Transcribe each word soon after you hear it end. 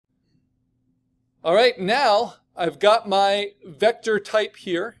All right, now I've got my vector type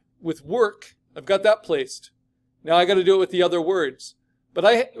here with work. I've got that placed. Now I got to do it with the other words.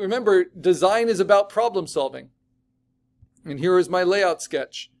 But remember, design is about problem solving. And here is my layout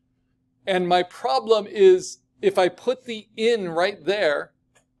sketch. And my problem is if I put the in right there,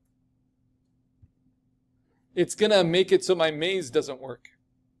 it's going to make it so my maze doesn't work.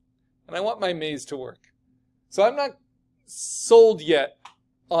 And I want my maze to work. So I'm not sold yet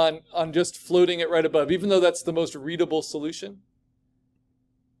on just floating it right above, even though that's the most readable solution.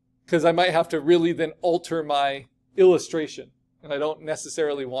 Because I might have to really then alter my illustration, and I don't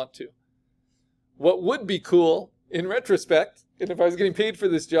necessarily want to. What would be cool, in retrospect, and if I was getting paid for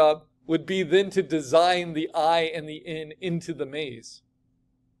this job, would be then to design the I and the in into the maze.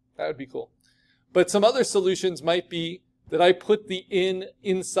 That would be cool. But some other solutions might be that I put the in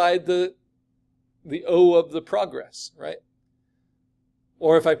inside the O of the progress, right?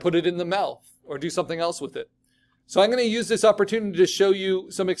 Or if I put it in the mouth, or do something else with it. So I'm going to use this opportunity to show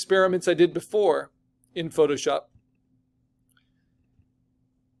you some experiments I did before in Photoshop.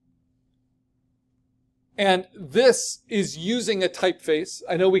 And this is using a typeface.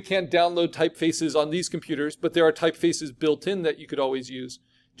 I know we can't download typefaces on these computers, but there are typefaces built in that you could always use,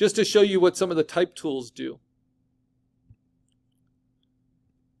 just to show you what some of the type tools do.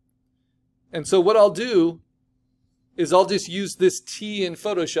 And so what I'll do is I'll just use this T in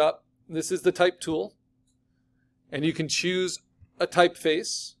Photoshop. This is the type tool. And you can choose a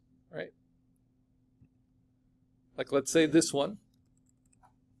typeface, right? Like let's say this one.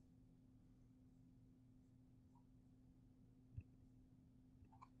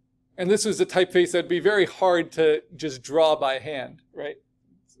 And this was a typeface that'd be very hard to just draw by hand, right?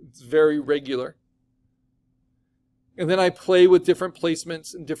 It's very regular. And then I play with different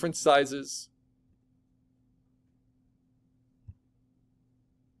placements and different sizes.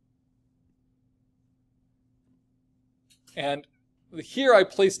 And here I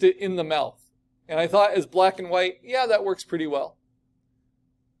placed it in the mouth. And I thought as black and white, yeah, that works pretty well.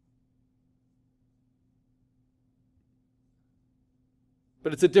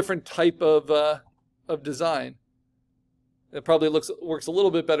 But it's a different type of design. It probably works a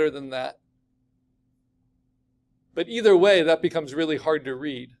little bit better than that. But either way, that becomes really hard to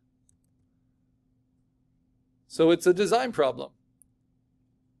read. So it's a design problem.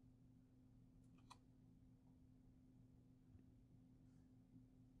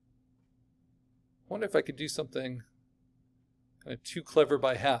 I wonder if I could do something kind of too clever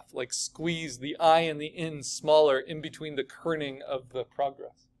by half, like squeeze the I and the in smaller in between the kerning of the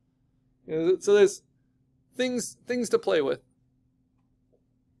progress. You know, so there's things to play with.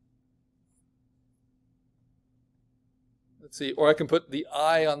 Let's see, or I can put the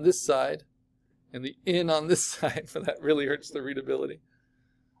I on this side and the in on this side, but that really hurts the readability.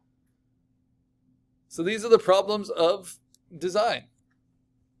 So these are the problems of design.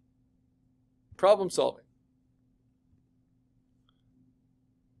 Problem solving.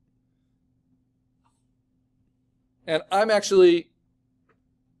 And I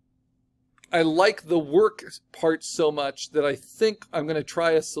like the work part so much that I think I'm going to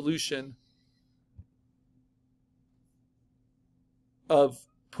try a solution of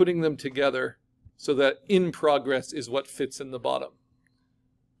putting them together so that in progress is what fits in the bottom.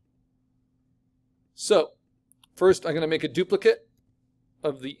 So first I'm going to make a duplicate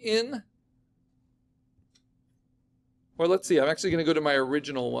of the in. Or let's see, I'm actually going to go to my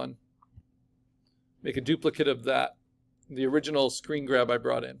original one. Make a duplicate of that, the original screen grab I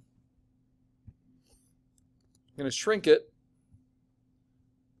brought in. I'm going to shrink it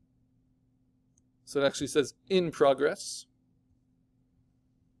so it actually says in progress.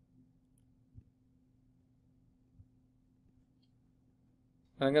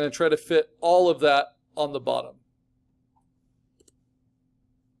 And I'm going to try to fit all of that on the bottom.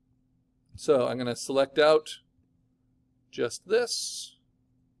 So I'm going to select out just this,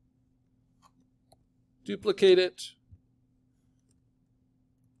 duplicate it,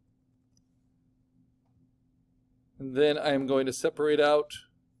 and then I am going to separate out,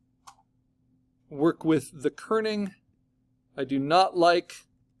 work with the kerning. I do not like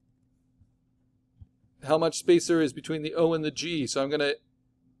how much space there is between the O and the G, so I'm going to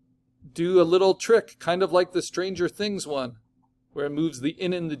do a little trick, kind of like the Stranger Things one, where it moves the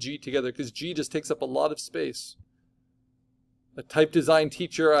in and the G together, because G just takes up a lot of space. A type design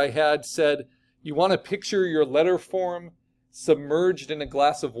teacher I had said, you want to picture your letter form submerged in a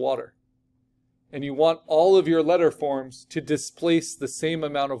glass of water. And you want all of your letter forms to displace the same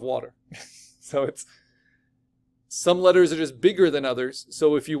amount of water. So some letters are just bigger than others.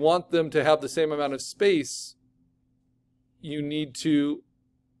 So if you want them to have the same amount of space, you need to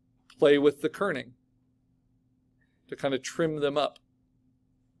play with the kerning to kind of trim them up.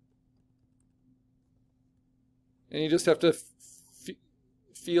 And you just have to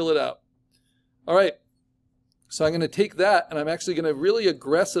feel it out. All right, so I'm going to take that, and I'm actually going to really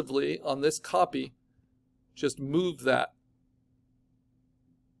aggressively, on this copy, just move that.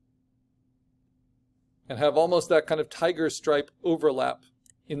 And have almost that kind of tiger stripe overlap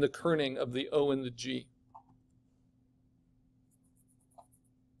in the kerning of the O and the G.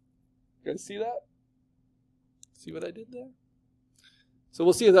 You guys see that? See what I did there? So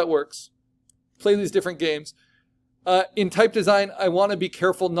we'll see if that works. Play these different games. In type design, I want to be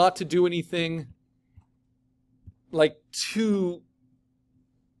careful not to do anything like too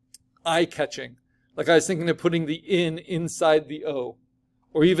eye-catching. Like I was thinking of putting the in inside the O,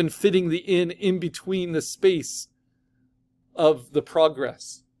 or even fitting the in between the space of the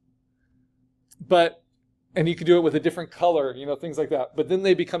progress. And you could do it with a different color, you know, things like that. But then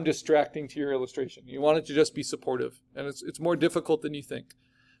they become distracting to your illustration. You want it to just be supportive, and it's more difficult than you think.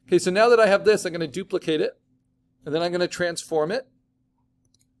 Okay, so now that I have this, I'm going to duplicate it. And then I'm going to transform it,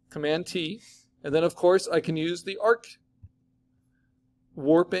 Command T, and then of course I can use the arc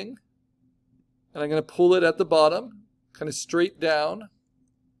warping, and I'm going to pull it at the bottom, kind of straight down.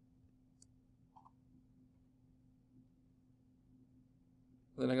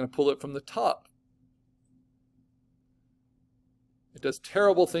 And then I'm going to pull it from the top. It does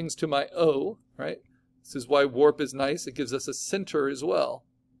terrible things to my O, right? This is why warp is nice. It gives us a center as well.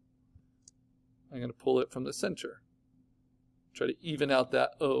 I'm going to pull it from the center. Try to even out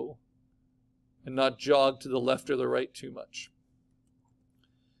that O and not jog to the left or the right too much.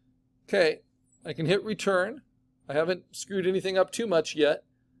 Okay, I can hit return. I haven't screwed anything up too much yet.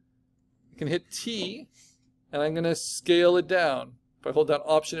 I can hit T, and I'm going to scale it down. If I hold down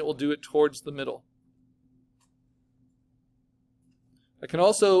Option, it will do it towards the middle. I can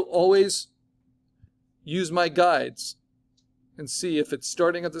also always use my guides and see if it's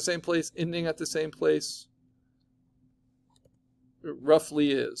starting at the same place, ending at the same place. It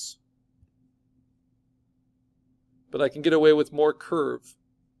roughly is. But I can get away with more curve.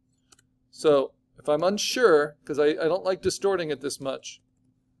 So if I'm unsure, because I don't like distorting it this much,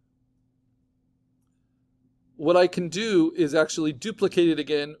 what I can do is actually duplicate it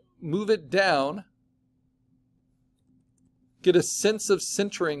again, move it down, get a sense of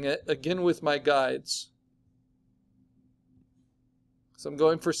centering it, again with my guides. So I'm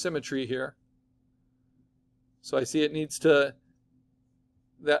going for symmetry here. So I see it needs to,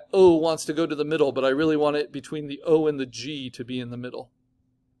 that O wants to go to the middle, but I really want it between the O and the G to be in the middle.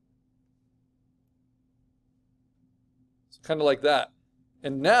 So kind of like that.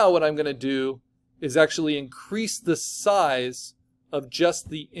 And now what I'm going to do is actually increase the size of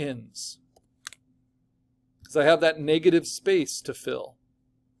just the ends, because I have that negative space to fill.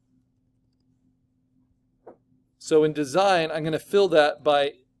 So in design, I'm going to fill that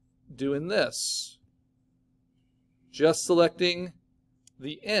by doing this. Just selecting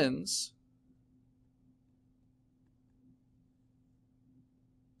the ends.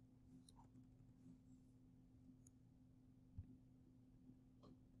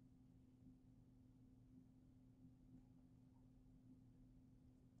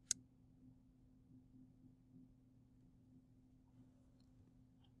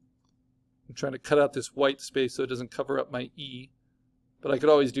 I'm trying to cut out this white space so it doesn't cover up my E, but I could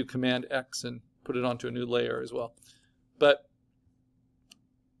always do Command X and put it onto a new layer as well. But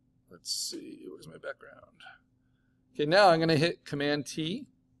let's see, where's my background? Okay, now I'm going to hit Command T,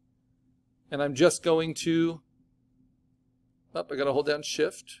 and I'm just going to, I got to hold down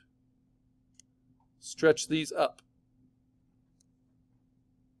Shift, stretch these up.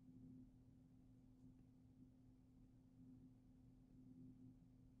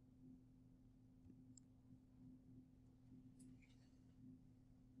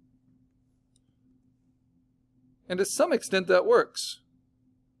 And to some extent that works.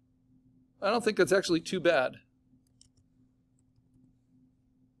 I don't think that's actually too bad.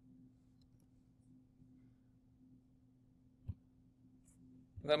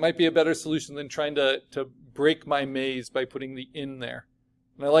 That might be a better solution than trying to break my maze by putting the in there.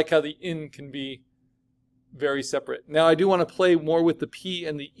 And I like how the in can be very separate. Now I do want to play more with the P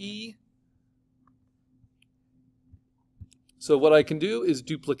and the E. So what I can do is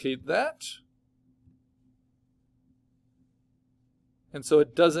duplicate that. And so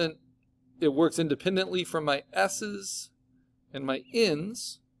it works independently from my S's and my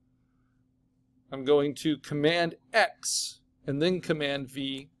N's. I'm going to Command X and then Command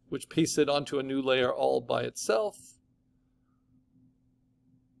V, which pastes it onto a new layer all by itself.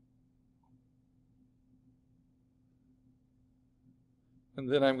 And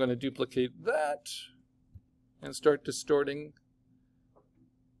then I'm going to duplicate that and start distorting,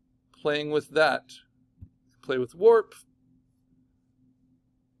 playing with that. Play with warp.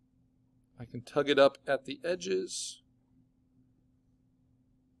 I can tug it up at the edges.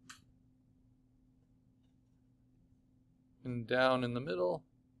 And down in the middle.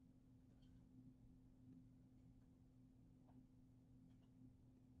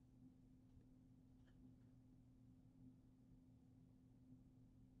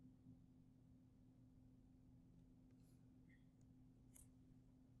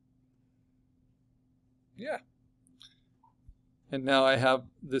 Yeah. And now I have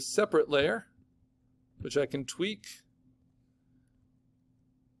this separate layer, which I can tweak.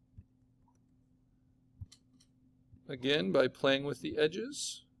 Again, by playing with the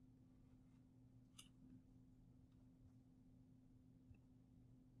edges.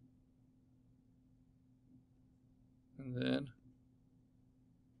 And then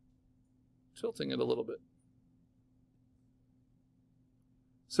tilting it a little bit.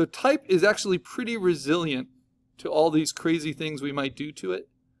 So type is actually pretty resilient to all these crazy things we might do to it.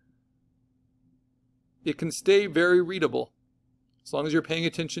 It can stay very readable as long as you're paying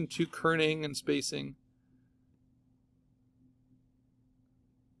attention to kerning and spacing.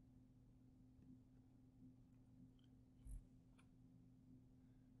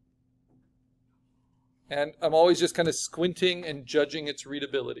 And I'm always just kind of squinting and judging its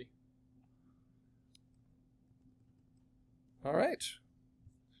readability. All right.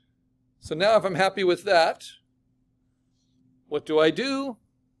 So now if I'm happy with that, what do I do?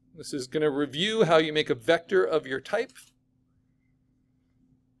 This is going to review how you make a vector of your type.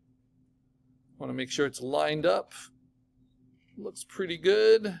 I want to make sure it's lined up. Looks pretty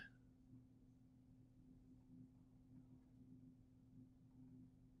good.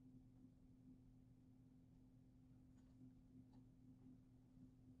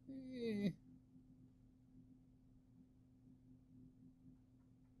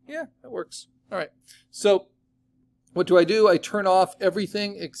 Yeah, that works. All right. So what do? I turn off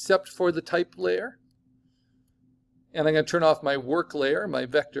everything except for the type layer. And I'm going to turn off my work layer, my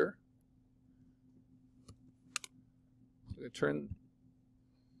vector. I'm going to turn,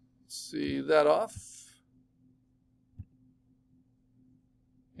 that off.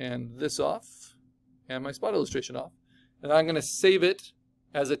 And this off. And my spot illustration off. And I'm going to save it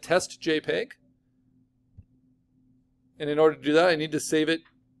as a test JPEG. And in order to do that, I need to save it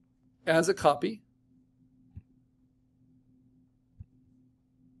as a copy.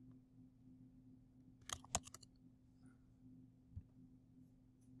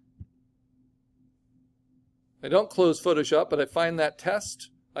 I don't close Photoshop, but I find that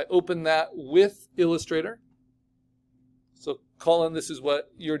test. I open that with Illustrator. So Colin, this is what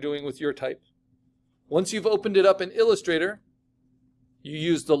you're doing with your type. Once you've opened it up in Illustrator, you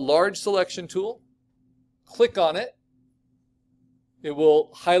use the large selection tool, click on it. It will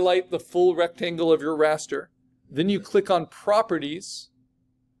highlight the full rectangle of your raster. Then you click on Properties.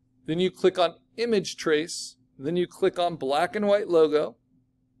 Then you click on Image Trace. Then you click on Black and White Logo.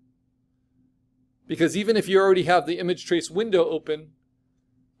 Because even if you already have the Image Trace window open,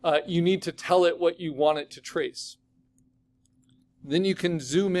 you need to tell it what you want it to trace. Then you can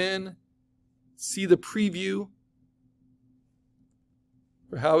zoom in, see the preview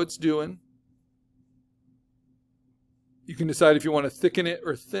for how it's doing. You can decide if you want to thicken it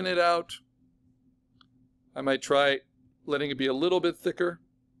or thin it out. I might try letting it be a little bit thicker.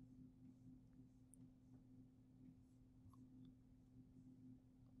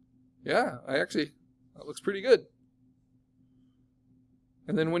 Yeah, that looks pretty good.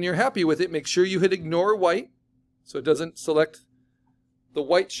 And then when you're happy with it, make sure you hit Ignore White so it doesn't select the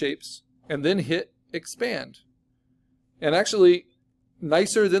white shapes, and then hit Expand. And actually,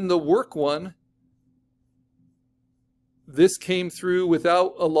 nicer than the work one, this came through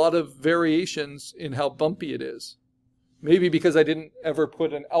without a lot of variations in how bumpy it is. Maybe because I didn't ever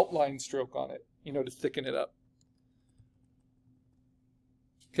put an outline stroke on it, to thicken it up.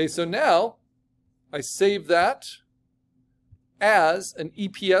 Okay, so now I save that as an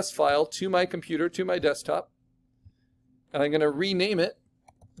EPS file to my computer, to my desktop, and I'm going to rename it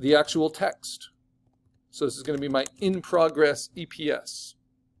the actual text. So this is going to be my in progress EPS.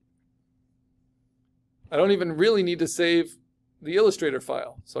 I don't even really need to save the Illustrator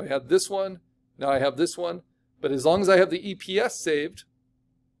file. So I have this one, now I have this one, but as long as I have the EPS saved,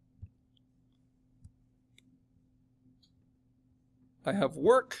 I have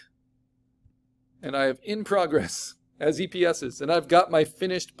work, and I have in progress as EPSs, and I've got my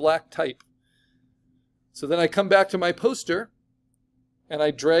finished black type. So then I come back to my poster, and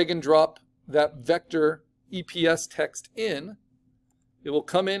I drag and drop that vector EPS text in, It will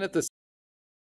come in at the